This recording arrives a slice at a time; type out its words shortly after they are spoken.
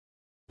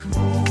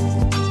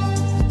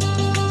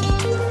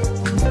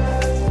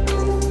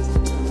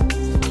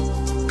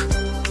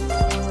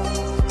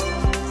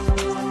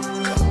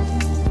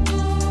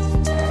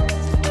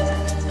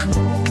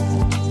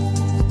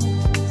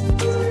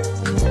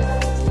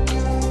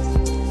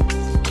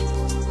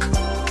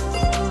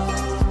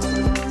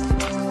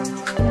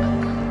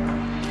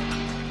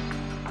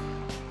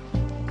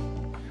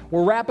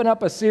We're wrapping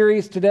up a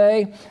series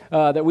today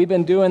that we've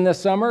been doing this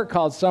summer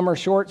called Summer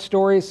Short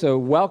Stories. So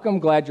welcome.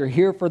 Glad you're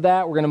here for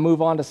that. We're going to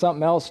move on to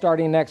something else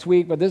starting next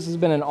week. But this has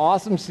been an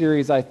awesome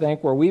series, I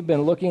think, where we've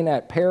been looking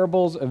at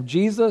parables of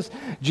Jesus.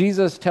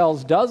 Jesus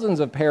tells dozens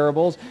of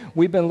parables.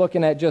 We've been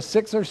looking at just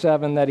 6 or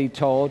 7 that he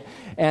told,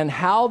 and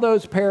how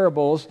those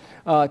parables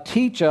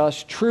teach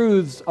us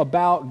truths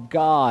about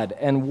God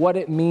and what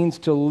it means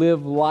to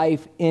live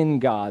life in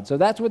God. So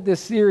that's what this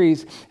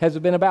series has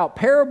been about.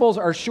 Parables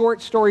are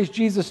short stories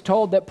Jesus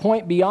told that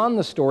point beyond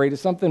the story to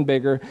something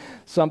bigger,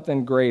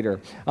 something greater.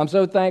 I'm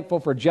so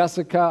thankful for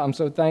Jessica. I'm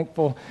so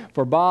thankful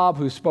for Bob,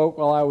 who spoke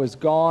while I was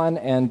gone.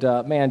 And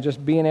man,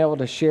 just being able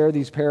to share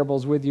these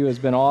parables with you has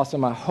been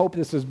awesome. I hope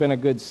this has been a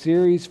good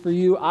series for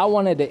you. I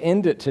wanted to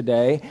end it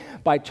today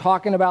by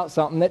talking about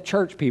something that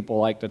church people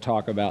like to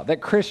talk about,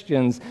 that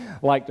Christians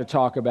like to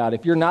talk about.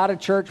 If you're not a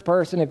church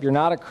person, if you're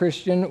not a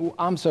Christian,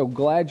 I'm so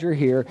glad you're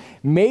here.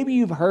 Maybe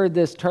you've heard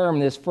this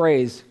term, this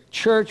phrase.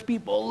 Church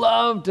people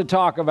love to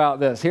talk about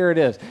this. Here it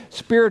is,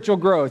 spiritual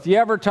growth. You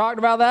ever talked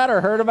about that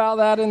or heard about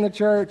that in the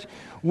church?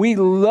 We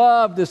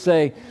love to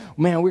say,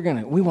 man,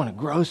 we want to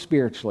grow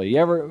spiritually. You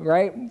ever,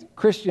 right?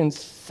 Christians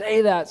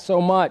say that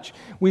so much.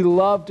 We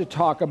love to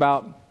talk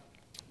about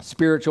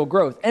spiritual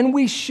growth, and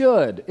we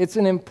should. It's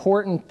an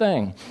important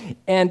thing.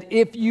 And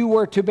if you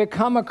were to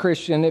become a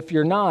Christian, if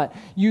you're not,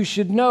 you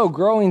should know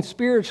growing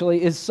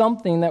spiritually is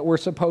something that we're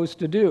supposed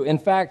to do. In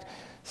fact,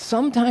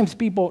 sometimes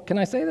people, can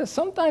I say this?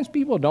 Sometimes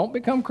people don't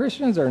become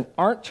Christians or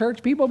aren't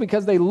church people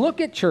because they look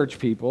at church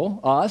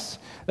people, us,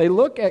 they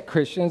look at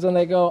Christians and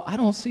they go, I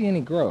don't see any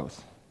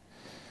growth.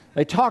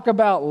 They talk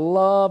about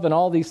love and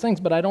all these things,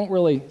 but I don't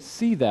really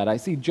see that. I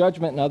see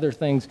judgment and other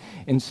things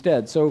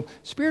instead. So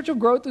spiritual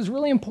growth is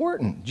really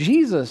important.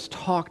 Jesus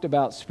talked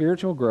about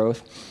spiritual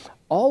growth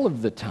all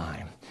of the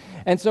time.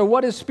 And so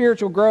what is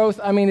spiritual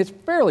growth? I mean, it's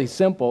fairly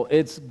simple.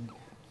 It's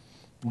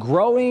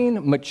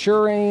growing,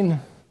 maturing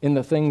in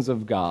the things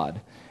of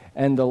God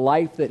and the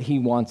life that he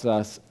wants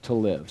us to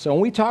live. So when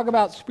we talk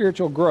about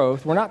spiritual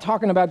growth, we're not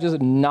talking about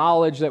just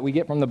knowledge that we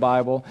get from the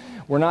Bible.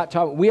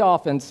 We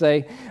often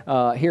say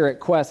here at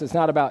Quest, it's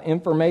not about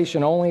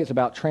information only, it's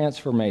about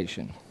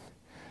transformation.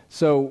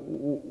 So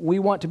we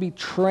want to be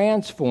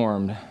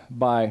transformed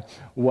by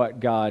what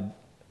God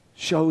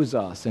shows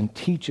us and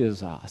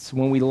teaches us.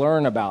 When we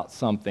learn about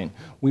something,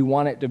 we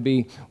want it to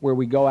be where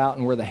we go out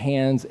and we're the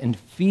hands and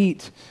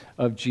feet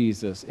of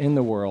Jesus in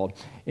the world,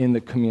 in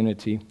the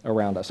community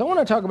around us. So I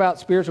want to talk about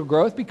spiritual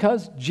growth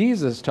because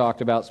Jesus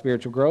talked about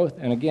spiritual growth.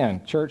 And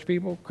again, church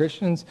people,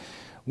 Christians,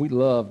 we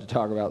love to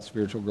talk about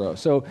spiritual growth.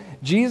 So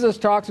Jesus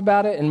talks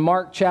about it in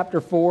Mark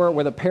chapter 4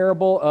 with a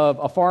parable of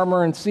a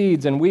farmer and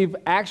seeds. And we've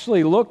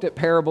actually looked at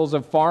parables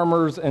of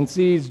farmers and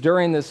seeds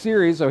during this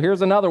series. So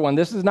here's another one.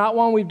 This is not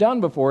one we've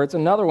done before. It's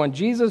another one.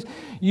 Jesus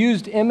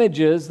used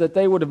images that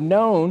they would have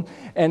known,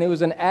 and it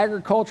was an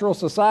agricultural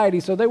society.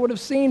 So they would have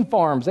seen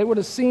farms.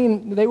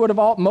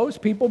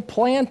 Most people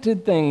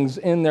planted things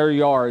in their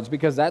yards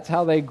because that's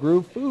how they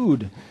grew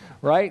food.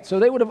 Right? So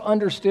they would have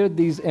understood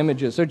these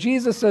images. So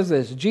Jesus says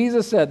this.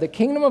 Jesus said, the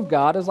kingdom of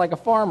God is like a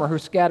farmer who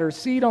scatters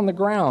seed on the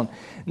ground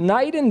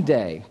night and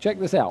day. Check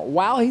this out.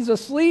 While he's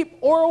asleep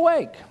or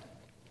awake,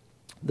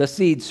 the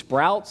seed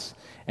sprouts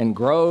and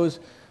grows,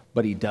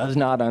 but he does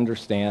not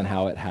understand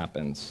how it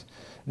happens.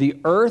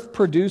 The earth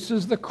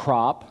produces the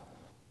crop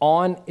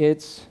on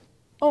its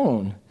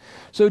own.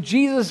 So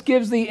Jesus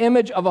gives the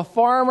image of a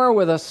farmer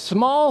with a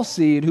small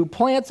seed who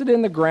plants it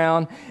in the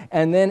ground,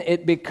 and then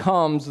it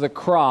becomes the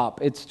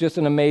crop. It's just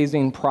an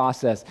amazing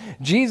process.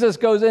 Jesus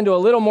goes into a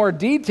little more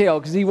detail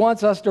because he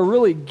wants us to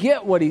really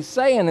get what he's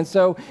saying. And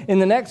so in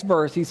the next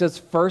verse, he says,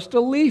 first a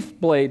leaf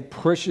blade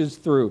pushes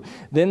through,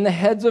 then the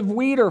heads of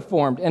wheat are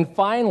formed, and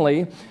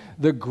finally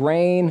the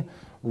grain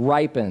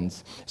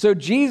ripens. So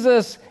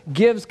Jesus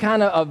gives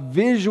kind of a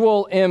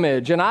visual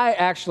image, and I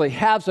actually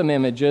have some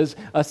images.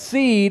 A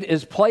seed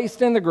is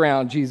placed in the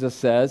ground, Jesus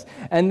says,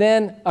 and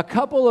then a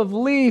couple of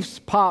leaves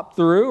pop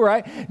through,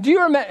 right? Do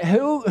you remember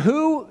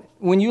who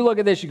when you look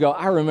at this, you go,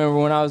 I remember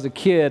when I was a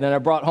kid and I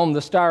brought home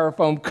the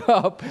styrofoam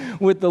cup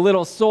with the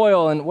little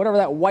soil and whatever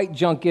that white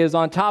junk is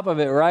on top of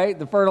it, right?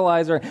 The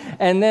fertilizer.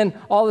 And then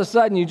all of a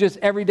sudden you just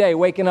every day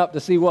waking up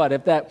to see what?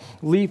 If that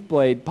leaf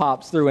blade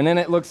pops through and then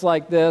it looks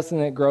like this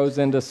and it grows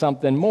into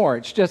something more.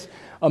 It's just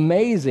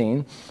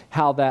amazing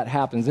how that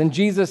happens. And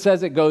Jesus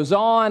says it goes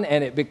on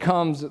and it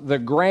becomes the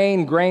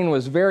grain. Grain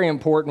was very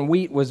important.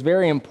 Wheat was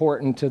very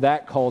important to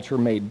that culture,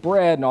 made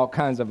bread and all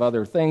kinds of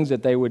other things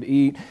that they would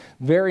eat.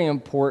 Very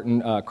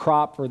important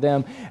crop for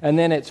them. And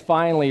then it's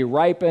finally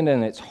ripened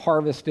and it's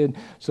harvested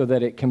so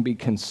that it can be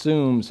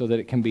consumed, so that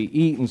it can be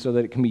eaten, so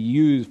that it can be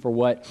used for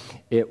what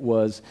it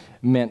was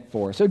meant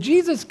for. So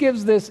Jesus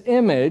gives this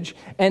image,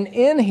 and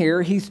in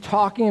here he's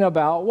talking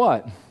about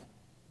what?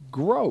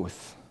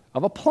 Growth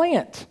of a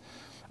plant,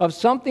 of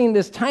something,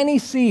 this tiny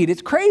seed.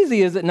 It's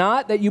crazy, is it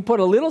not, that you put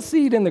a little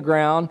seed in the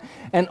ground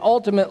and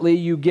ultimately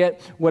you get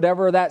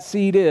whatever that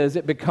seed is,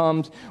 it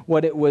becomes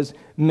what it was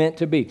meant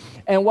to be.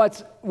 And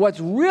what's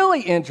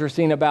really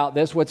interesting about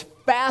this, what's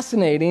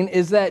fascinating,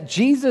 is that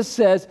Jesus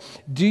says,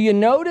 do you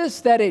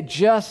notice that it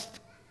just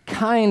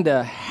kind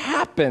of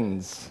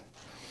happens?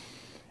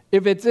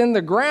 If it's in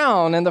the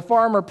ground and the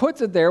farmer puts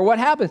it there, what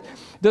happens?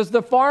 Does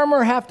the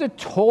farmer have to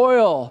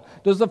toil?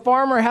 Does the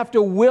farmer have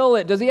to will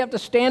it? Does he have to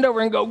stand over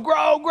and go,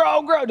 grow,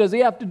 grow, grow? Does he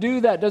have to do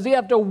that? Does he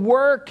have to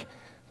work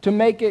to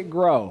make it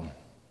grow?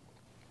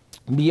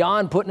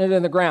 Beyond putting it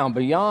in the ground,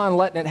 beyond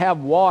letting it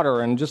have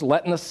water and just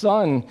letting the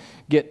sun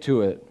get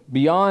to it,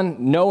 beyond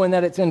knowing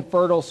that it's in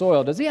fertile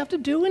soil, does he have to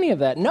do any of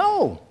that?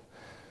 No.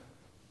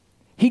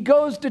 He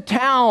goes to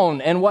town,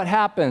 and what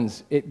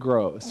happens? It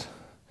grows.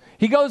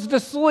 He goes to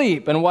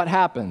sleep, and what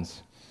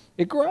happens?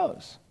 It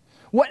grows.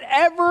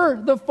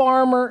 Whatever the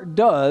farmer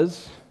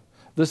does,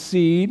 the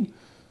seed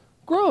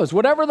grows.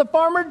 Whatever the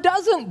farmer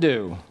doesn't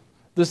do,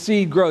 the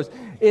seed grows.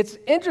 It's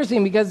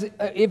interesting because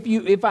I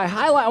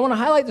want to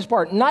highlight this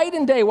part. Night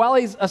and day, while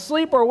he's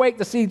asleep or awake,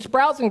 the seed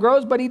sprouts and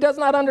grows, but he does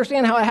not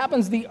understand how it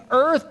happens. The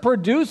earth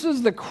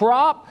produces the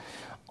crop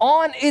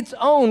on its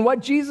own. What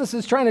Jesus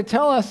is trying to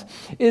tell us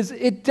is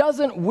it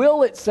doesn't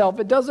will itself,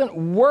 it doesn't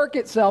work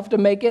itself to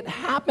make it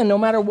happen. No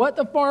matter what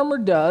the farmer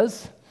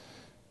does,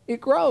 it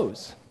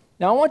grows.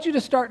 Now I want you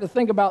to start to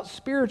think about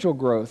spiritual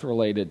growth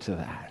related to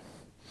that.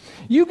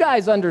 You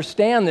guys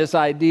understand this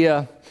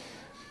idea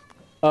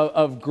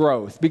of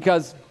growth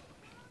because,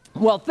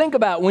 well, think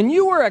about it. When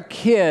you were a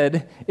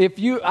kid, if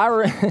you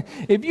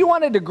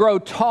wanted to grow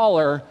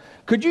taller,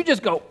 could you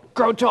just go,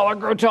 grow taller,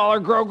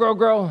 grow, grow,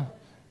 grow?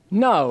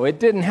 No, it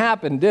didn't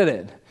happen, did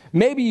it?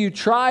 Maybe you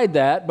tried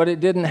that, but it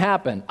didn't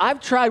happen. I've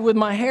tried with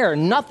my hair.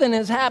 Nothing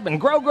has happened.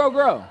 Grow, grow,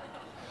 grow.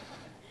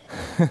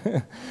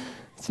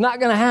 It's not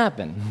going to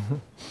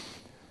happen.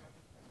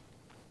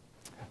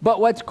 But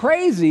what's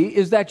crazy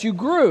is that you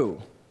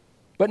grew,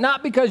 but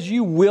not because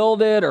you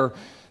willed it or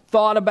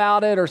thought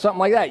about it or something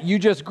like that. You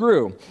just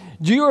grew.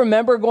 Do you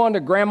remember going to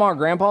Grandma or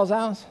Grandpa's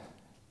house?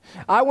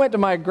 I went to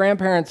my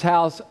grandparents'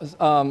 house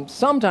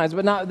sometimes,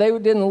 but they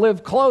didn't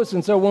live close.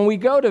 And so when we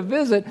go to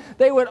visit,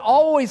 they would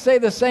always say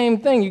the same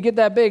thing. You get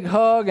that big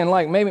hug, and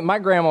like maybe my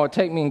grandma would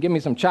take me and give me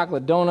some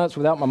chocolate donuts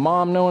without my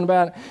mom knowing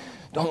about it.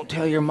 Don't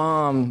tell your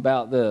mom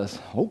about this.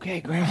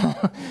 Okay, Grandma.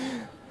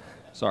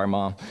 Sorry,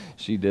 Mom.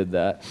 She did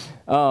that.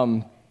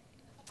 And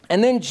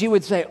then she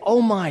would say,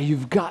 oh my,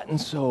 you've gotten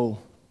so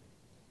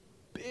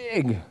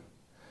big.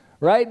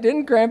 Right?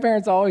 Didn't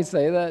grandparents always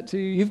say that to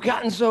you? You've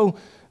gotten so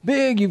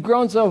big, you've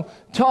grown so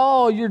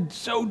tall, you're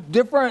so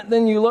different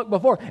than you looked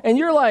before. And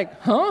you're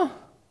like, huh?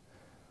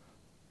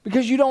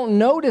 Because you don't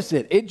notice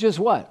it. It just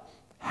what?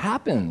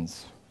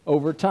 Happens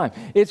over time.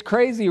 It's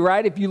crazy,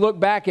 right? If you look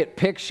back at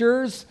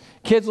pictures,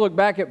 kids look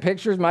back at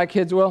pictures, my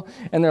kids will,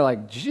 and they're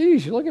like,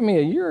 geez, look at me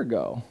a year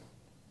ago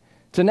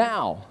to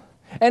now.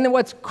 And then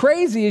what's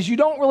crazy is you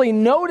don't really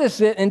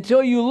notice it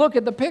until you look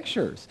at the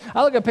pictures.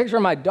 I look at a picture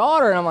of my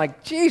daughter, and I'm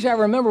like, geez, I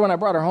remember when I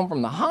brought her home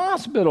from the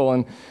hospital,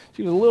 and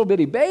she was a little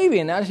bitty baby,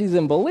 and now she's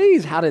in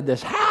Belize. How did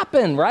this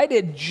happen, right?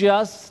 It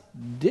just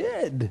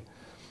did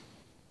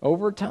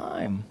over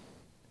time.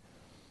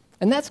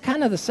 And that's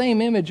kind of the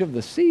same image of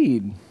the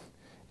seed.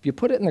 If you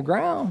put it in the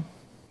ground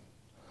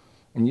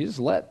and you just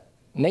let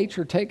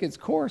nature take its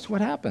course, what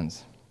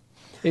happens?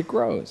 It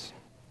grows.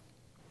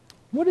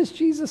 What is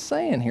Jesus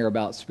saying here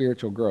about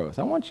spiritual growth?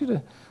 I want you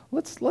to,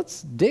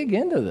 let's dig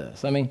into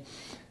this. I mean,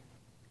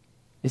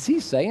 is he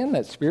saying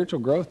that spiritual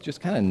growth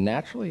just kind of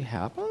naturally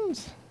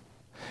happens?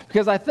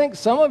 Because I think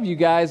some of you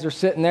guys are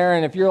sitting there,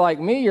 and if you're like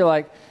me, you're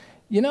like,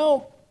 I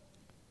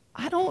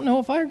don't know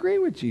if I agree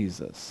with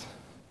Jesus.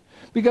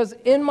 Because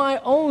in my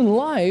own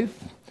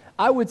life,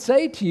 I would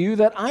say to you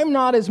that I'm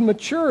not as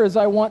mature as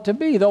I want to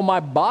be, though my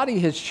body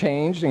has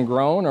changed and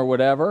grown or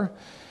whatever.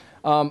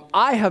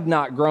 I have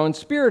not grown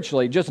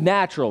spiritually, just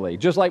naturally.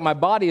 Just like my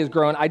body has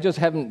grown, I just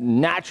haven't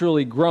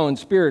naturally grown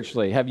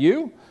spiritually. Have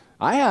you?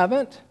 I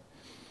haven't.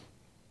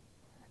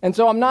 And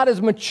so I'm not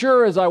as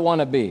mature as I want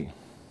to be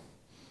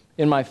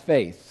in my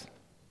faith.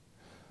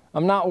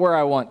 I'm not where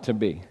I want to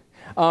be.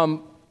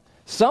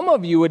 Some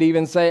of you would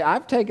even say,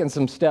 I've taken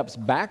some steps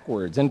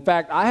backwards. In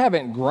fact, I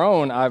haven't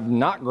grown, I've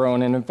not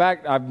grown. And in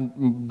fact,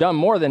 I've done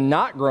more than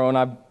not grown.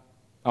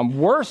 I'm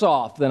worse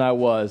off than I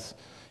was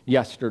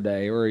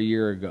yesterday or a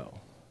year ago.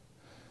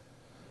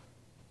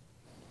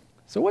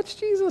 So what's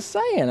Jesus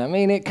saying? I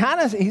mean,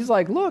 he's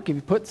like, look, if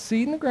you put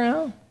seed in the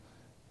ground,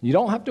 you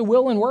don't have to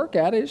will and work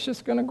at it, it's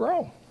just going to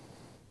grow.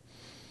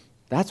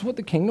 That's what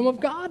the kingdom of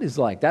God is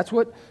like. That's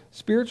what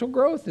spiritual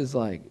growth is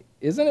like.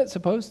 Isn't it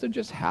supposed to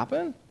just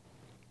happen?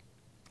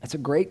 That's a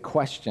great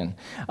question.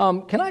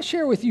 Can I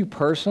share with you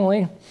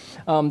personally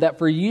that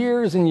for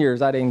years and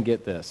years I didn't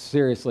get this?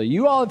 Seriously,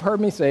 you all have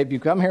heard me say, if you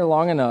come here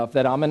long enough,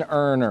 that I'm an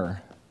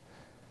earner,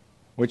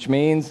 which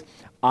means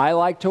I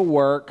like to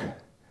work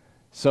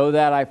so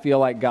that I feel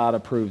like God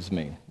approves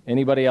me.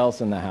 Anybody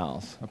else in the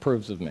house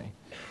approves of me?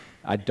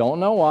 I don't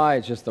know why.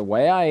 It's just the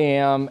way I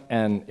am.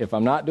 And if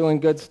I'm not doing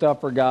good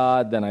stuff for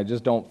God, then I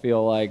just don't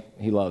feel like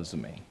he loves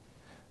me.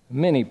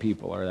 Many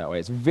people are that way.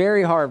 It's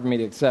very hard for me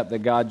to accept that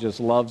God just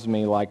loves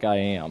me like I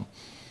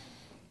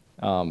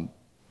am.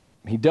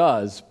 He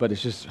does, but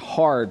it's just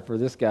hard for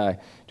this guy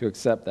to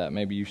accept that.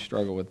 Maybe you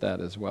struggle with that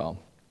as well.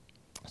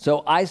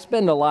 So I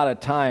spend a lot of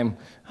time,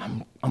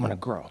 I'm going to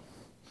grow.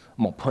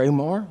 I'm going to pray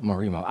more. I'm going to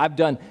read more. I've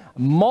done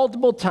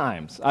multiple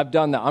times. I've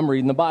done that. I'm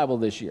reading the Bible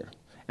this year,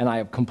 and I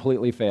have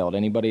completely failed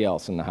anybody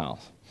else in the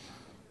house.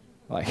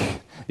 Like,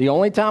 the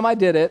only time I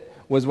did it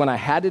was when I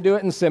had to do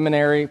it in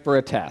seminary for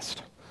a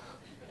test.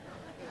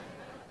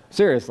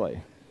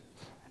 Seriously.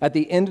 At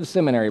the end of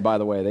seminary, by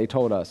the way, they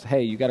told us,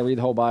 hey, you got to read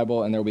the whole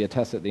Bible, and there will be a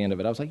test at the end of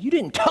it. I was like, you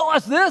didn't tell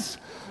us this?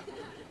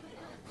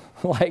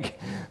 Like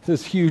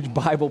this huge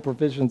Bible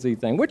proficiency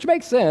thing, which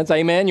makes sense.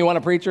 Amen. You want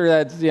a preacher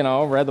that's,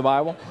 read the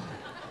Bible?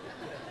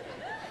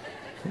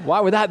 Why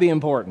would that be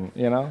important,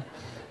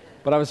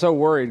 But I was so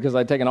worried because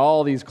I'd taken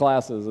all these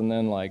classes, and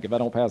then, if I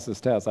don't pass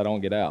this test, I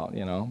don't get out,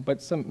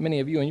 But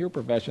many of you in your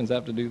professions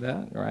have to do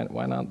that, right?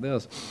 Why not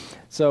this?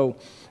 So,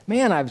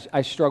 man,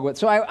 I struggle with it.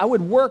 So I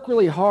would work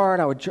really hard.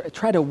 I would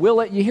try to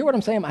will it. You hear what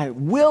I'm saying? I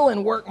will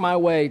and work my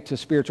way to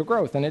spiritual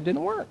growth, and it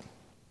didn't work.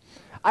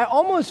 I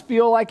almost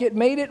feel like it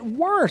made it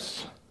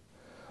worse.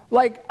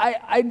 Like,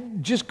 I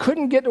just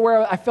couldn't get to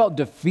where I felt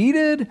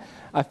defeated.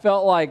 I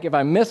felt like if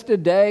I missed a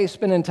day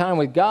spending time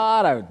with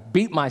God, I would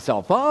beat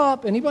myself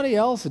up. Anybody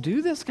else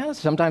do this kind of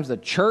stuff? Sometimes the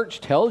church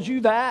tells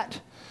you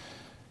that,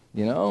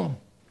 So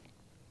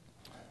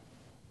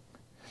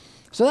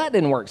that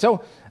didn't work.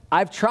 So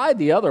I've tried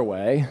the other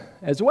way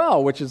as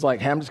well, which is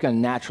like, hey, I'm just going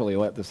to naturally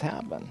let this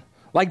happen.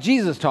 Like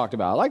Jesus talked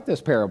about. I like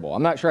this parable.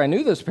 I'm not sure I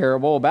knew this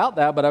parable about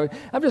that, but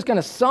I'm just going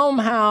to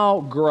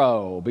somehow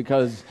grow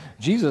because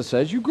Jesus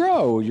says you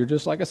grow. You're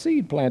just like a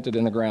seed planted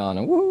in the ground,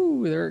 and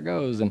woohoo, there it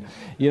goes. And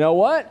you know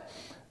what?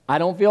 I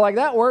don't feel like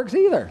that works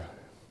either.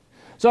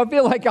 So I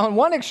feel like on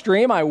one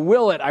extreme, I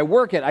will it, I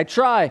work it, I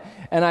try,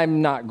 and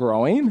I'm not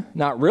growing,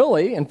 not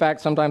really. In fact,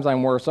 sometimes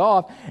I'm worse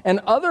off. And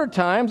other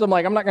times, I'm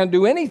like, I'm not going to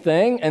do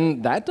anything,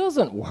 and that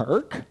doesn't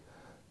work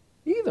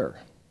either.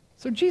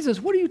 So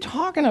Jesus, what are you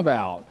talking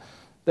about?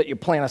 That you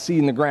plant a seed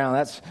in the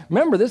ground.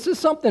 Remember, this is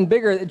something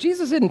bigger.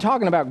 Jesus isn't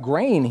talking about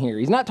grain here.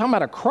 He's not talking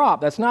about a crop.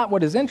 That's not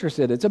what is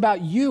interested. It's about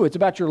you. It's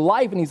about your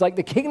life. And he's like,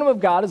 the kingdom of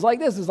God is like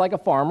this. It's like a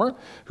farmer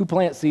who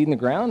plants seed in the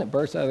ground. It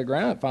bursts out of the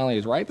ground. It finally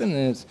is ripened,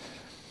 and it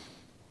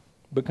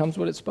becomes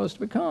what it's supposed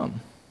to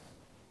become.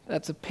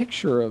 That's a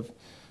picture of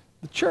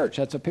the church.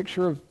 That's a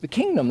picture of the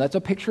kingdom. That's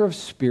a picture of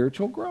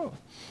spiritual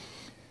growth.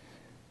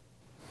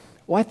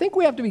 Well, I think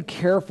we have to be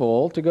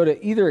careful to go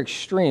to either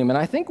extreme. And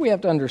I think we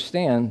have to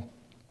understand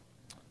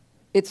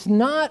it's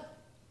not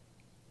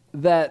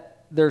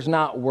that there's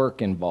not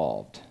work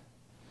involved.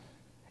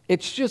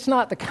 It's just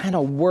not the kind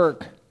of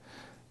work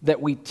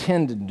that we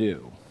tend to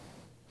do.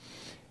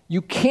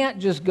 You can't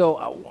just go,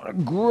 I want to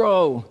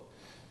grow.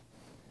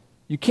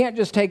 You can't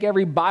just take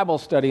every Bible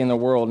study in the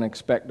world and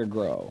expect to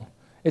grow.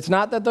 It's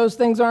not that those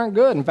things aren't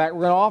good. In fact,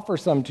 we're going to offer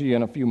some to you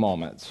in a few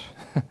moments.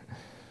 But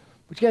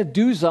you got to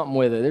do something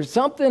with it. There's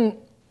something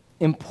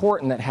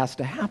important that has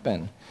to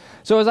happen.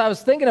 So as I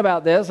was thinking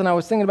about this, and I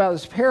was thinking about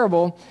this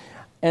parable,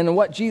 and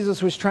what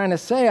Jesus was trying to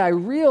say, I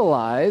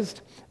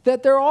realized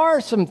that there are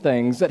some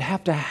things that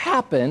have to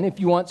happen if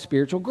you want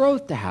spiritual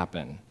growth to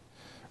happen,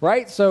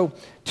 right? So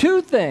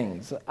 2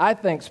 things, I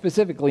think,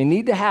 specifically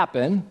need to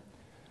happen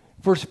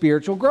for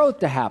spiritual growth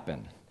to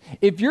happen.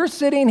 If you're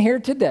sitting here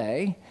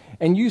today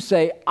and you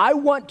say, I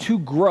want to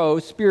grow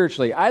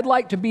spiritually, I'd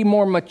like to be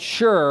more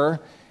mature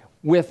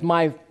with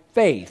my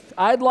faith,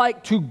 I'd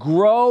like to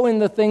grow in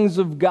the things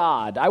of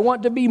God, I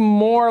want to be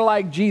more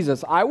like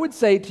Jesus, I would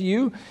say to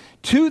you,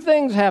 2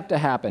 things have to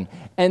happen,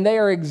 and they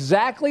are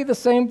exactly the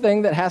same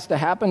thing that has to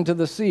happen to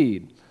the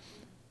seed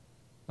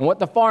and what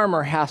the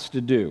farmer has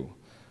to do.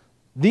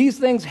 These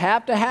things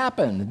have to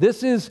happen.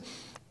 This is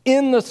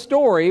in the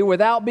story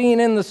without being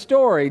in the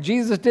story.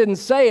 Jesus didn't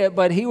say it,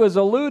 but he was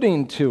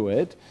alluding to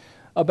it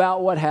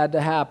about what had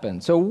to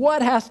happen. So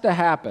what has to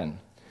happen?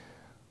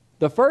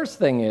 The first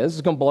thing is,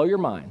 it's going to blow your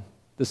mind.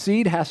 The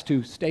seed has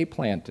to stay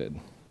planted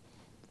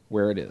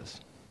where it is.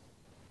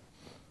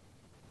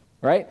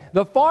 Right?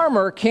 The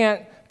farmer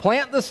can't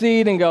plant the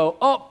seed and go,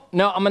 oh,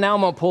 no, now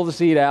I'm going to pull the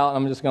seed out and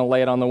I'm just going to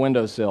lay it on the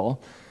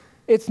windowsill.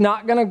 It's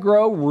not going to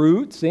grow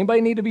roots.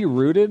 Anybody need to be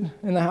rooted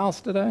in the house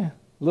today? A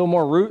little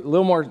more root, a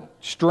little more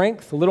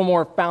strength, a little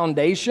more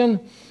foundation.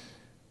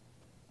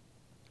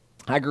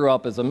 I grew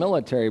up as a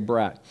military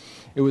brat.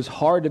 It was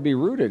hard to be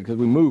rooted because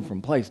we moved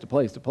from place to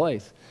place to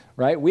place,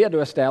 right? We had to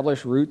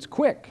establish roots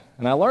quick,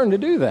 and I learned to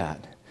do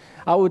that.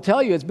 I will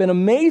tell you, it's been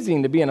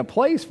amazing to be in a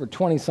place for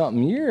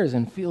 20-something years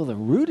and feel the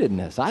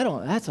rootedness.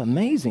 That's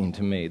amazing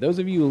to me. Those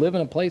of you who live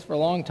in a place for a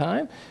long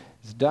time,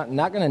 it's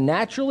not going to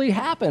naturally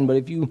happen, but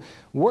if you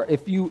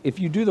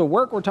do the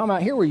work we're talking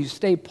about here, where you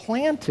stay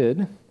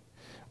planted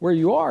where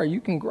you are,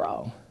 you can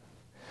grow.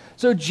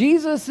 So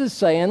Jesus is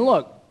saying,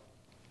 look,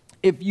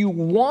 if you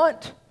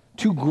want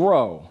to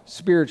grow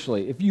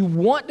spiritually, if you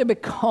want to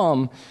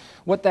become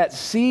what that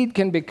seed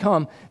can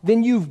become,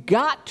 then you've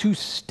got to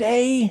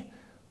stay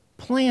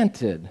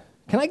planted.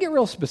 Can I get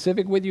real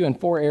specific with you in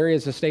 4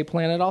 areas to stay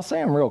planted? I'll say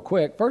them real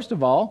quick. First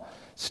of all,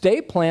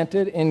 stay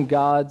planted in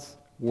God's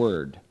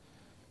Word.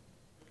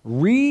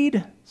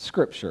 Read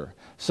Scripture.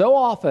 So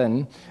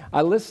often,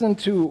 I listen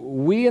to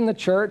we in the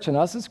church and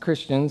us as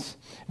Christians.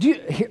 Do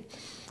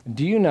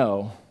you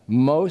know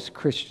most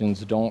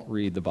Christians don't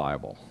read the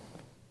Bible?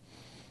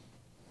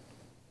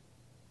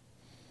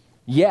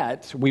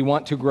 Yet, we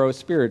want to grow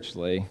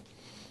spiritually.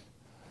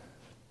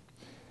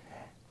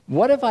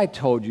 What if I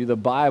told you the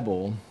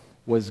Bible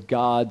was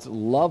God's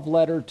love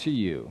letter to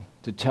you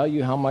to tell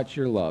you how much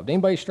you're loved?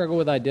 Anybody struggle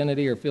with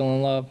identity or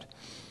feeling loved?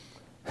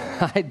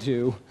 I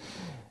do.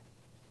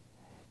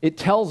 It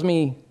tells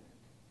me,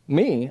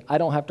 I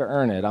don't have to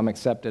earn it. I'm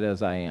accepted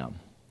as I am.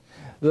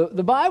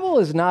 The Bible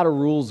is not a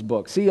rules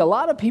book. See, a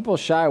lot of people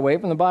shy away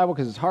from the Bible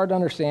because it's hard to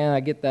understand. I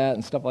get that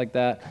and stuff like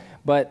that.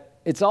 But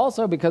it's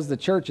also because the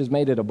church has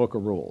made it a book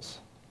of rules.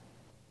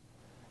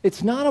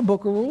 It's not a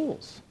book of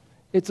rules.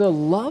 It's a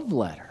love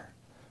letter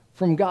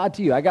from God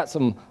to you. I got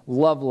some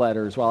love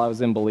letters while I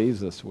was in Belize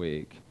this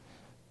week.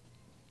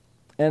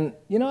 And,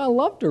 I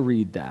love to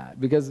read that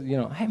because,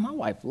 hey, my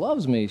wife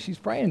loves me. She's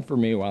praying for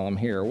me while I'm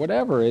here,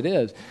 whatever it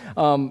is.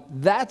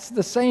 That's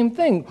the same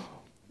thing.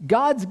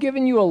 God's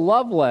given you a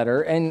love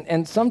letter,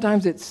 and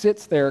sometimes it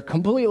sits there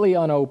completely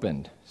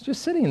unopened. It's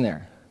just sitting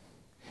there.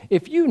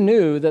 If you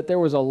knew that there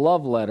was a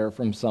love letter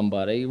from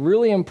somebody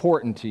really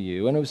important to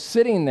you, and it was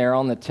sitting there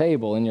on the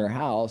table in your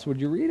house, would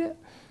you read it?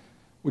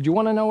 Would you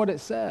want to know what it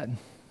said?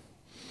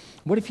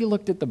 What if you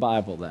looked at the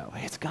Bible that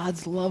way? It's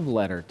God's love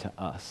letter to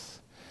us.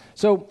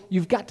 So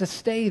you've got to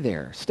stay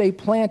there, stay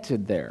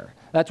planted there.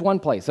 That's one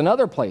place.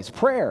 Another place,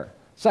 prayer,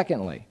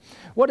 secondly.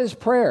 What is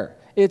prayer?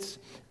 It's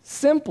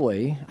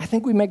simply, I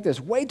think we make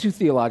this way too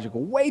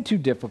theological, way too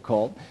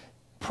difficult.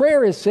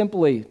 Prayer is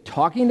simply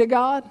talking to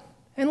God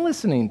and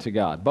listening to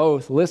God.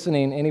 Both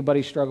listening.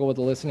 Anybody struggle with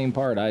the listening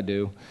part? I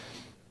do.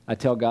 I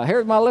tell God,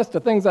 here's my list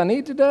of things I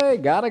need today.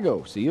 Gotta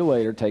go. See you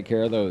later. Take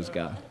care of those,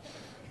 God.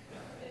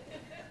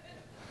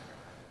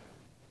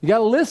 You got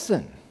to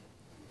listen.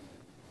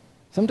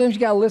 Sometimes you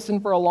got to listen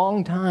for a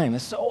long time.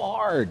 It's so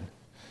hard.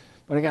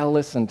 But I got to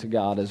listen to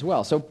God as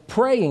well. So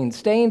praying,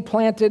 staying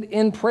planted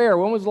in prayer.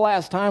 When was the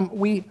last time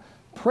we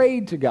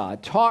prayed to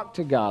God, talked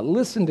to God,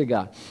 listened to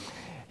God?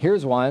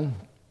 Here's one.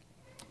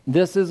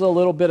 This is a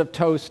little bit of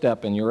toe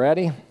stepping. You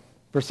ready?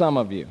 For some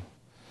of you.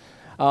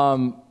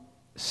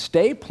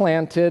 Stay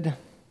planted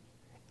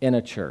in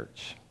a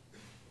church.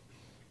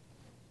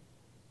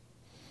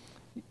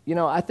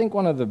 I think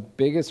one of the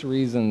biggest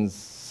reasons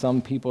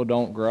some people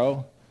don't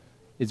grow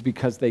is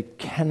because they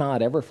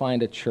cannot ever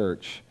find a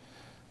church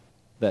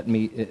that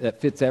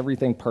fits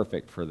everything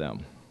perfect for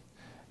them.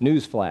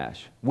 Newsflash,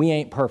 we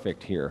ain't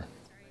perfect here.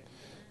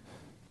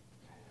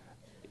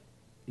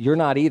 You're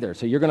not either,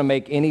 so you're going to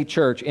make any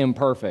church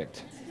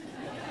imperfect.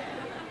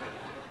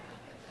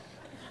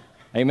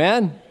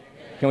 Amen?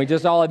 Can we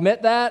just all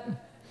admit that?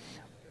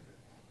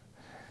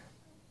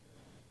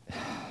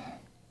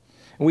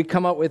 And we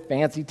come up with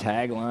fancy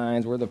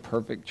taglines, we're the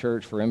perfect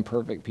church for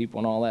imperfect people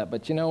and all that,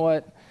 but you know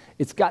what?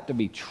 It's got to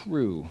be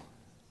true.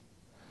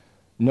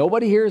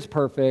 Nobody here is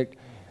perfect.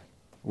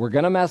 We're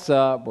going to mess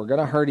up. We're going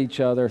to hurt each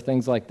other,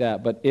 things like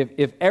that. But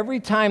if every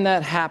time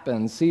that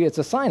happens, see, it's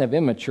a sign of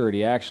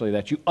immaturity, actually,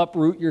 that you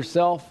uproot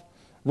yourself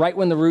right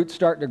when the roots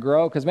start to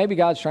grow, because maybe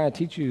God's trying to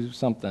teach you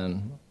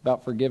something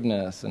about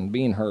forgiveness and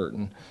being hurt.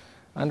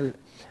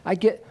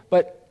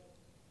 But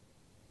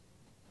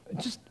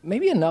just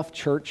maybe enough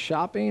church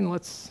shopping.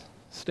 Let's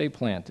stay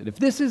planted. If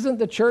this isn't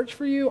the church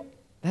for you,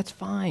 that's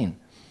fine.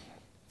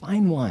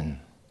 Find one.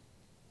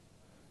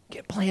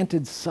 Get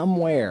planted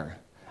somewhere.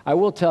 I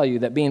will tell you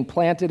that being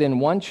planted in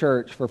one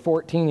church for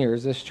 14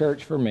 years, this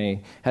church for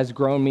me, has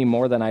grown me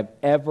more than I've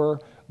ever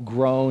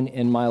grown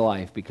in my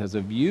life because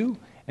of you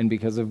and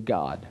because of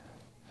God.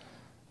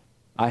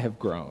 I have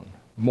grown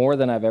more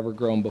than I've ever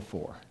grown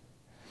before.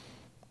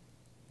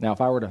 Now, if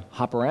I were to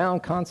hop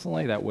around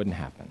constantly, that wouldn't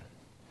happen.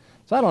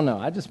 So I don't know.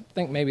 I just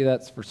think maybe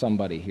that's for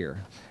somebody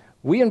here.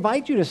 We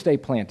invite you to stay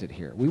planted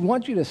here. We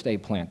want you to stay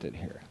planted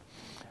here.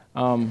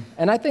 And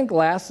I think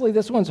lastly,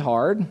 this one's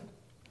hard.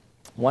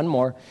 One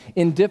more.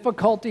 In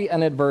difficulty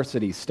and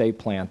adversity, stay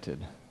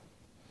planted.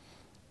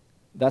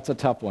 That's a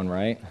tough one,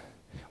 right?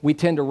 We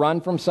tend to run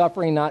from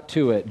suffering, not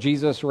to it.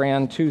 Jesus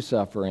ran to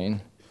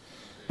suffering.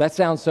 That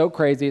sounds so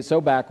crazy. It's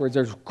so backwards.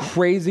 There's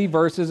crazy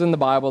verses in the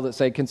Bible that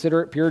say,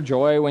 consider it pure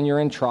joy when you're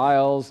in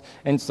trials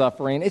and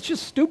suffering. It's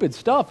just stupid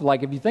stuff.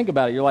 Like, if you think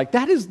about it, you're like,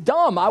 that is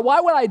dumb. Why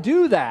would I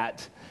do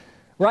that?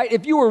 Right?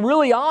 If you were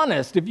really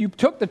honest, if you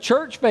took the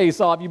church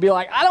face off, you'd be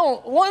like, I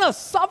don't want to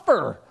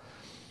suffer.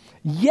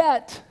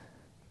 Yet,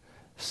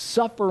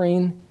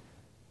 suffering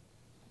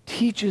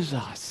teaches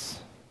us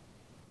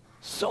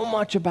so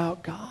much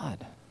about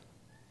God.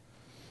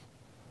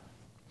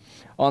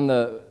 On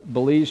the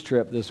Belize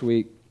trip this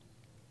week,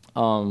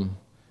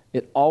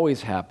 it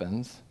always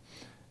happens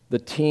the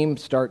team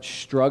starts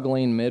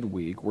struggling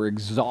midweek. We're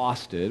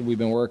exhausted. We've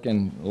been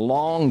working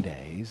long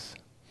days.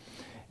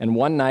 And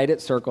one night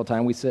at circle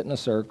time, we sit in a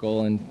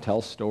circle and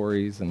tell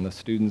stories, and the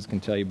students can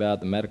tell you about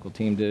it. The medical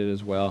team did it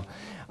as well.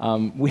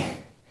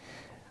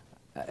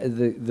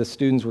 The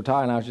students were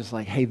talking, and I was just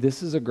like, hey,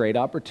 this is a great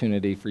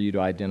opportunity for you to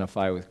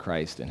identify with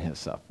Christ and his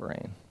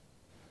suffering.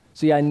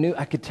 See,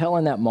 I could tell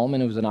in that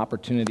moment it was an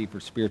opportunity for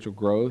spiritual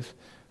growth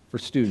for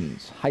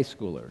students, high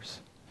schoolers,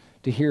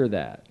 to hear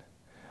that.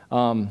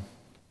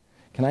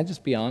 Can I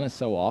just be honest?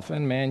 So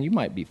often, man, you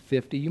might be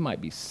 50, you might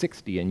be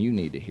 60, and you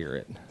need to hear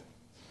it.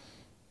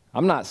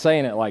 I'm not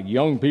saying it like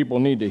young people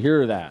need to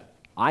hear that.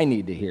 I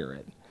need to hear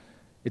it.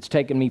 It's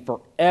taken me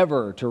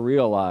forever to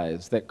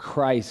realize that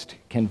Christ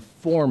can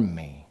form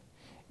me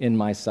in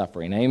my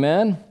suffering.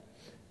 Amen?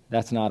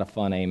 That's not a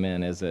fun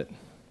amen, is it?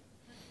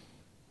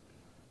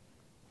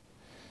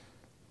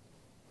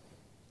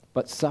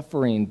 But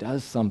suffering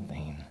does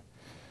something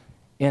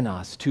in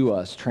us, to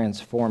us,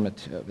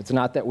 transformative. It's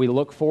not that we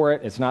look for it.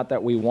 It's not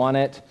that we want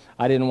it.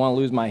 I didn't want to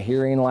lose my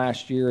hearing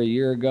a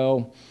year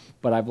ago,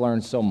 but I've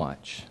learned so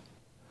much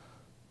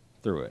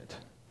through it.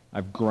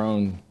 I've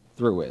grown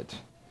through it.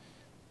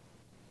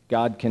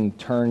 God can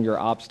turn your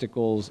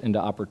obstacles into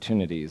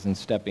opportunities and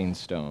stepping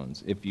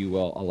stones if you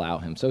will allow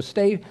him. So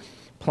stay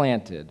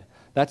planted.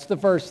 That's the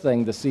first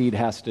thing the seed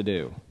has to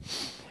do.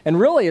 And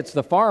really, it's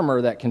the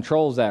farmer that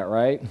controls that,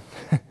 right?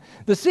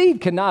 The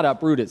seed cannot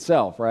uproot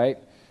itself, right?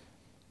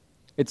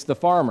 It's the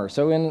farmer.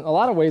 So in a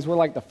lot of ways, we're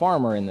like the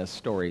farmer in this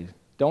story.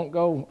 Don't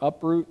go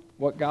uproot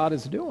what God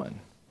is doing.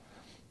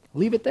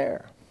 Leave it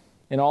there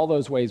in all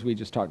those ways we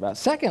just talked about.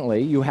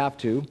 Secondly, you have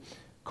to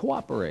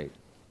cooperate.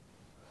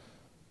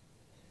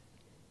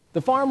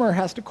 The farmer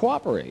has to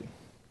cooperate.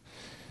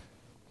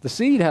 The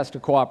seed has to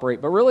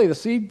cooperate, but really the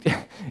seed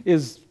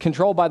is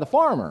controlled by the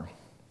farmer.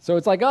 So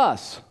it's like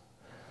us.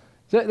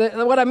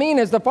 So what I mean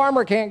is the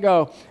farmer can't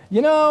go,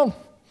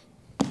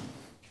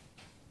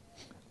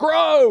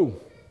 grow.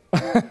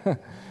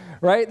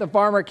 Right? The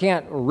farmer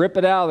can't rip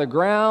it out of the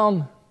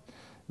ground.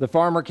 The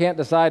farmer can't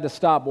decide to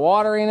stop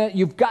watering it.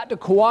 You've got to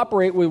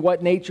cooperate with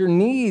what nature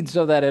needs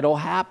so that it'll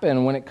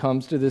happen when it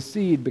comes to the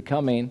seed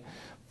becoming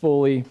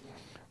fully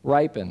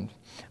ripened.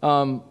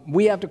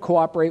 We have to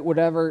cooperate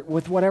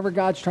with whatever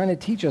God's trying to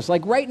teach us.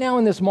 Like right now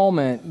in this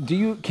moment,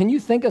 can you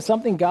think of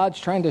something God's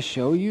trying to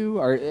show you?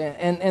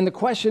 And the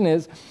question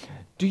is,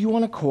 do you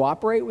want to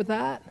cooperate with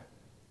that?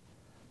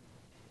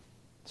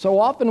 So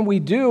often we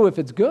do if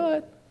it's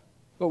good,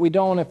 but we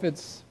don't if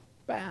it's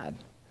bad.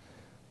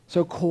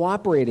 So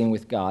cooperating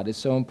with God is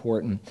so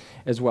important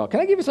as well. Can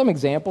I give you some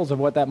examples of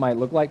what that might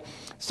look like?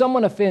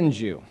 Someone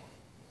offends you.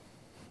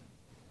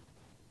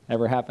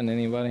 Ever happened to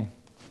anybody?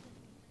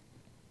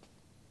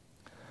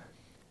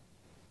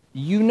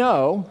 You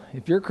know,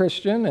 if you're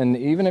Christian, and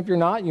even if you're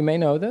not, you may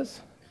know this.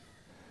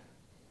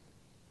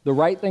 The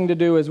right thing to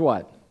do is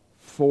what?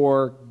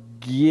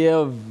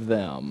 Forgive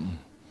them.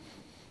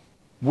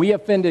 We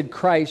offended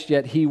Christ,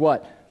 yet he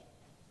what?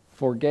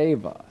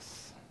 Forgave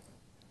us.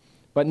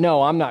 But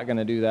no, I'm not going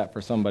to do that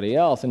for somebody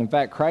else. And in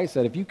fact, Christ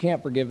said, if you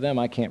can't forgive them,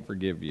 I can't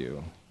forgive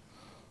you.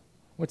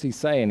 What's he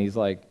saying? He's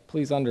like,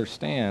 please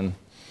understand,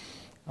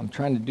 I'm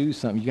trying to do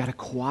something. You got to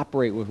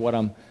cooperate with what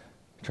I'm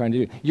trying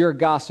to do. You're a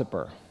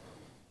gossiper.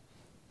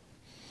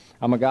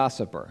 I'm a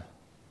gossiper.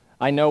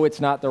 I know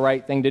it's not the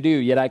right thing to do,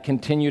 yet I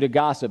continue to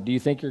gossip. Do you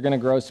think you're going to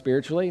grow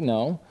spiritually?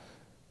 No.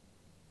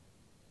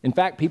 In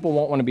fact, people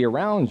won't want to be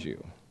around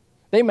you.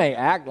 They may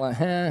act like,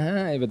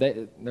 but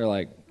they're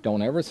like,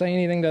 don't ever say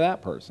anything to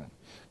that person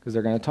because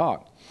they're going to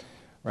talk,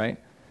 right?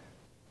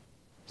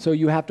 So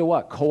you have to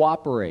what?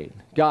 Cooperate.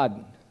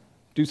 God,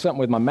 do something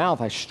with my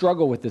mouth. I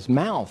struggle with this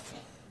mouth.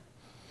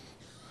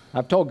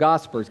 I've told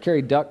gossipers,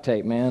 carry duct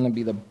tape, man. It'd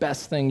be the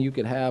best thing you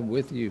could have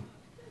with you.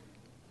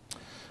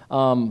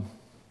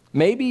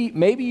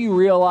 Maybe you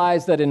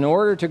realize that in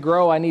order to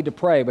grow, I need to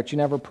pray, but you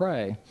never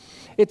pray.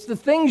 It's the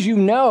things you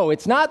know.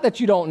 It's not that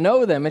you don't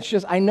know them. It's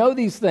just, I know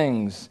these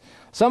things.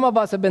 Some of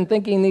us have been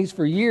thinking these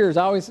for years.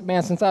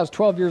 Since I was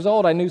 12 years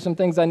old, I knew some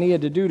things I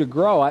needed to do to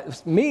grow.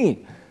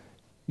 Me.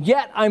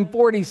 Yet I'm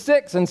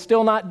 46 and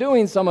still not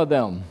doing some of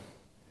them.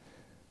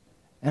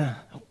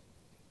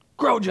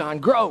 Grow, John,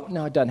 grow.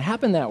 No, it doesn't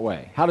happen that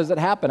way. How does it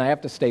happen? I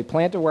have to stay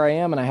planted where I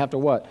am, and I have to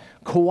what?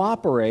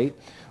 Cooperate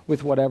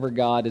with whatever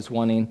God is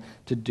wanting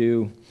to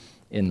do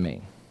in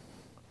me.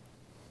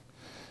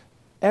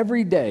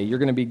 Every day, you're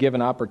going to be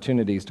given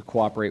opportunities to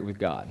cooperate with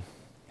God.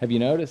 Have you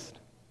noticed?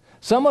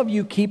 Some of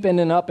you keep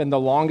ending up in the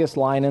longest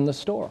line in the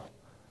store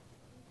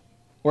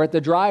or at the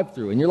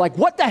drive-thru, and you're like,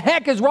 what the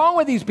heck is wrong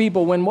with these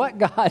people? When what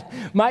God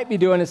might be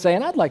doing is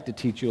saying, I'd like to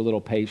teach you a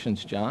little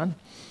patience, John.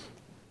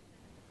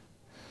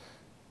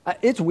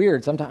 It's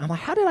weird sometimes. I'm like,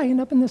 how did I end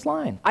up in this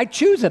line? I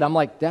choose it. I'm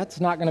like, that's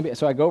not going to be.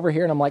 So I go over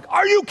here and I'm like,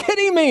 are you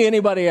kidding me?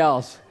 Anybody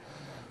else?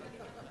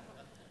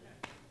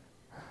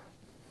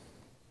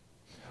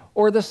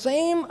 Or the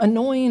same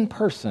annoying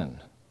person,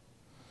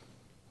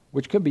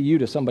 which could be you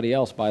to somebody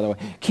else, by the way,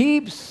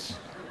 keeps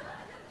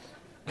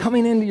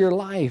coming into your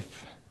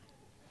life.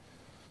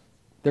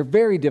 They're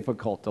very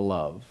difficult to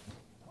love.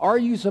 Are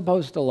you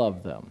supposed to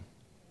love them?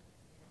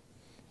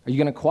 Are you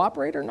going to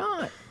cooperate or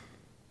not?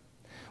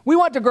 We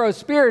want to grow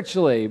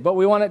spiritually, but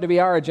we want it to be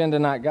our agenda,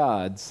 not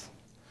God's.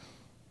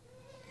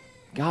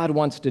 God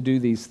wants to do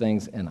these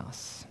things in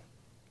us.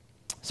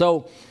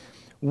 So,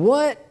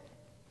 what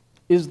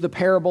is the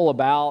parable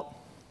about?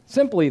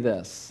 Simply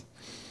this.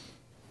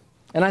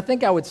 And I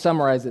think I would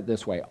summarize it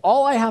this way.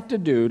 All I have to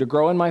do to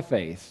grow in my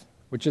faith,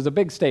 which is a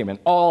big statement,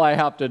 all I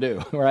have to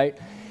do, right,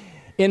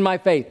 in my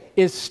faith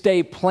is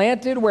stay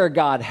planted where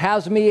God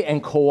has me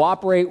and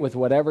cooperate with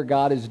whatever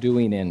God is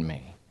doing in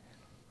me.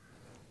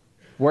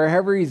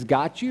 Wherever He's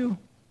got you,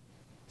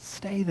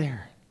 stay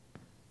there.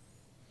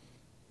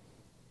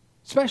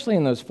 Especially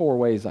in those 4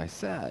 ways I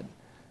said.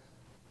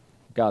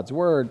 God's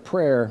Word,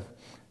 prayer,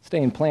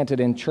 staying planted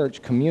in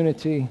church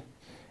community,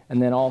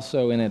 and then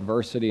also in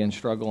adversity and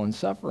struggle and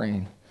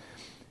suffering.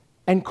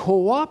 And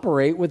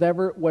cooperate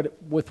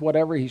with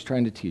whatever He's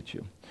trying to teach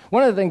you.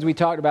 One of the things we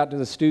talked about to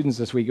the students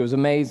this week, it was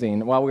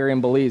amazing while we were in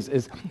Belize,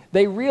 is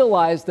they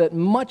realized that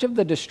much of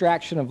the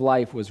distraction of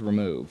life was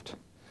removed.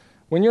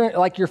 When you're,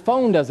 like, your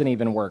phone doesn't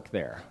even work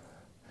there.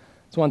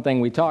 It's one thing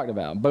we talked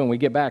about. Boom, we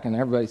get back and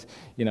everybody's,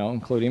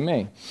 including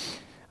me.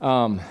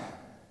 All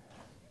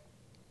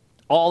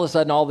of a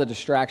sudden, all the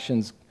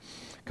distractions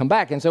come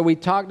back. And so we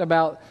talked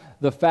about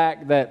the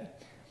fact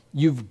that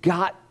you've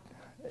got,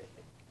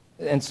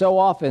 and so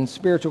often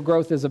spiritual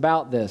growth is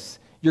about this,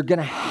 you're going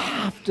to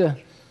have to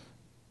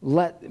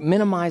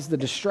minimize the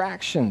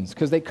distractions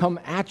because they come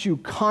at you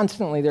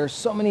constantly. There are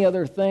so many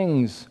other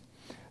things.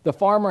 The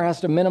farmer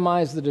has to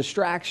minimize the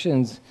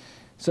distractions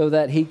so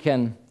that he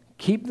can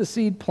keep the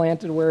seed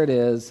planted where it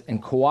is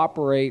and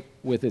cooperate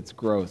with its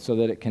growth so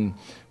that it can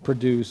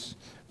produce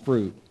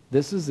fruit.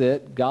 This is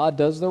it. God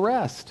does the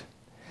rest.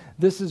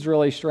 This is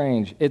really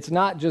strange. It's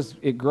not just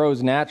it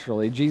grows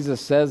naturally.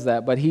 Jesus says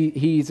that, but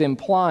he's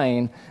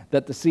implying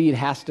that the seed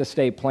has to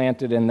stay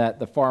planted and that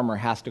the farmer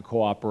has to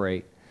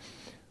cooperate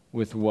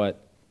with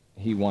what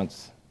he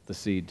wants the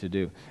seed to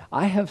do.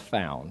 I have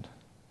found,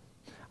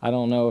 I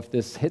don't know if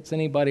this hits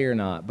anybody or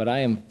not, but I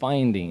am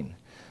finding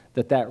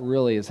that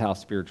really is how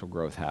spiritual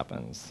growth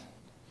happens.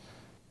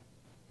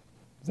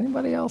 Does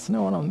anybody else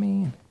know what I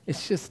mean?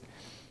 It's just,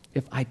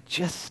 if I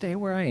just stay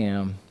where I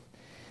am,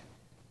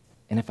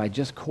 and if I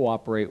just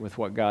cooperate with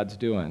what God's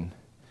doing,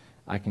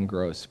 I can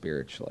grow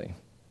spiritually.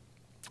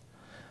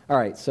 All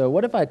right, so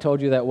what if I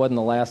told you that wasn't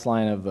the last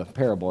line of the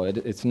parable?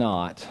 It's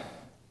not.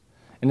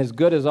 And as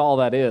good as all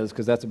that is,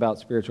 because that's about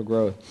spiritual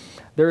growth,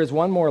 there is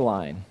one more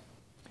line,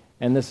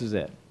 and this is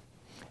it.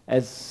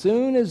 As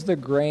soon as the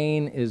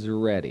grain is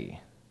ready,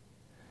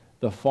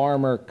 the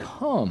farmer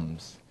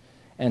comes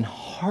and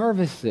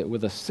harvests it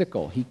with a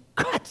sickle. He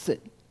cuts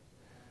it,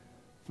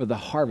 for the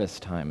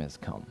harvest time has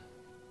come.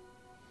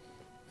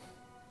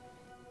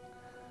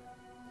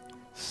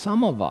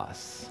 Some of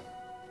us,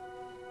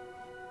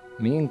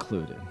 me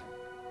included,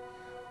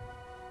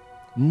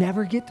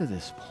 never get to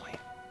this point.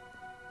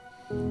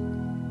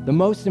 The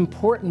most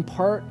important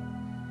part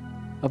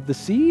of the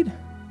seed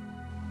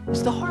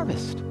is the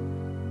harvest.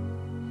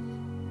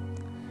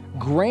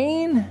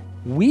 Grain,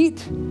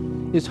 wheat,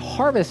 is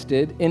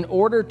harvested in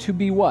order to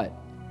be what?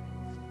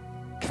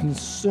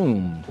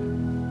 Consumed.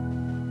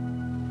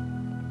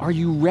 Are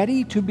you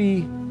ready to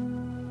be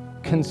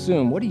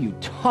consumed? What are you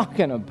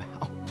talking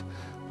about?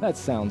 That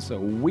sounds so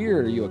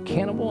weird. Are you a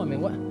cannibal? I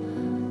mean, what?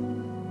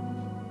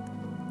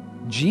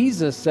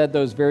 Jesus said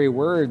those very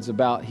words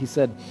about, he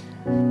said,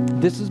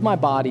 this is my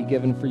body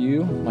given for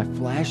you, my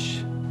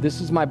flesh.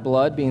 This is my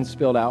blood being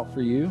spilled out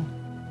for you.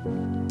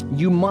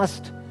 You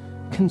must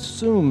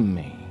consume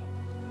me.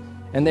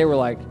 And they were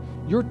like,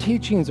 your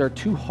teachings are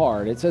too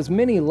hard. It says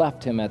many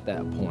left him at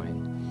that point.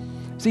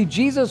 See,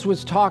 Jesus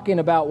was talking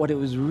about what it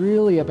was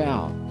really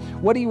about.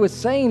 What he was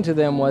saying to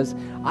them was,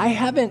 I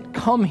haven't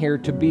come here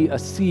to be a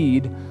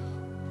seed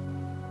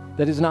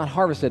that is not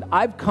harvested.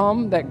 I've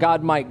come that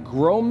God might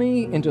grow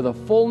me into the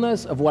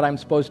fullness of what I'm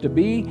supposed to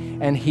be,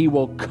 and he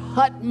will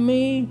cut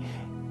me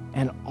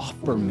and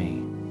offer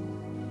me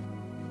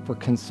for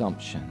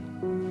consumption.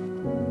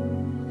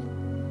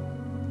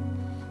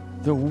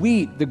 The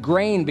wheat, the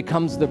grain,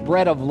 becomes the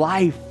bread of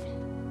life.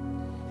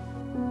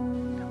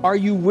 Are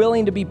you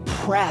willing to be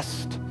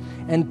pressed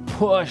and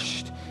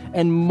pushed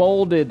and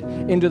molded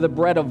into the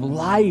bread of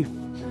life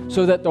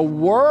so that the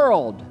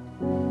world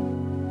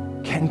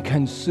can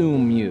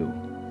consume you?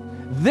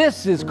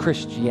 This is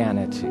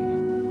Christianity.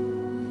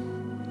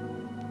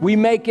 We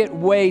make it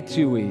way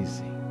too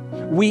easy.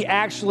 We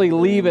actually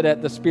leave it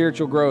at the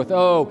spiritual growth.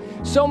 A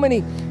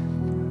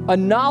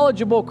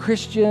knowledgeable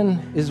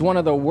Christian is one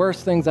of the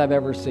worst things I've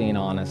ever seen,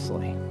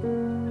 honestly.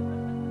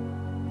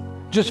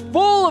 Just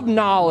full of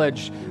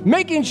knowledge,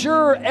 making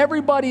sure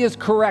everybody is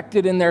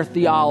corrected in their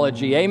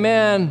theology.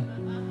 Amen.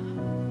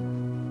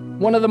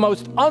 One of the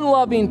most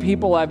unloving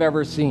people I've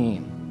ever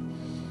seen.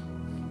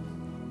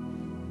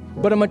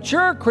 But a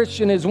mature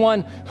Christian is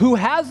one who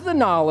has the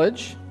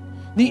knowledge,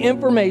 the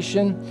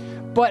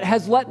information, but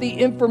has let the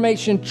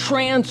information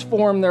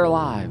transform their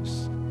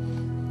lives.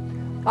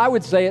 I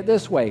would say it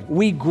this way: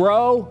 we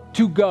grow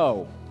to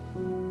go.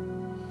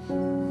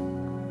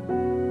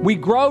 We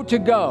grow to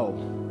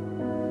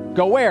go.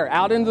 Go where?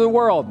 Out into the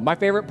world. My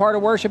favorite part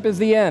of worship is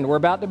the end. We're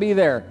about to be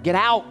there. Get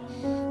out.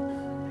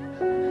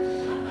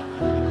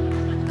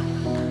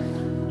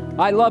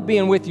 I love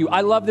being with you.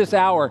 I love this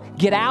hour.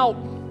 Get out.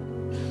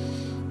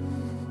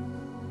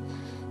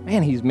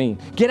 Man, he's mean.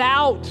 Get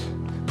out.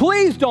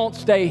 Please don't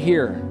stay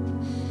here.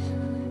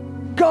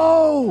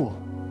 Go.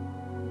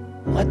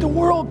 Let the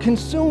world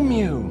consume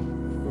you.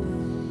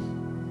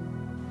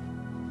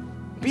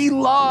 Be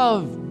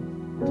loved.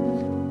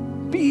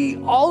 Be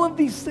all of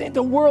these things.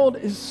 The world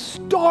is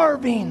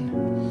starving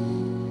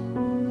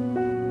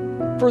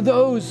for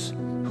those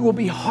who will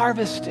be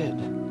harvested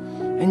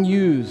and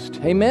used.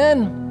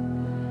 Amen?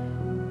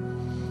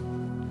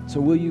 So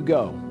will you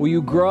go? Will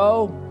you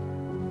grow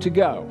to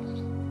go?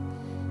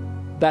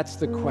 That's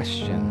the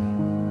question.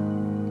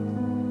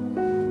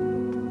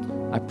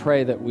 I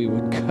pray that we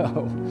would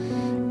go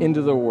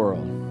into the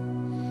world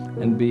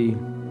and be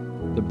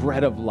the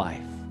bread of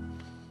life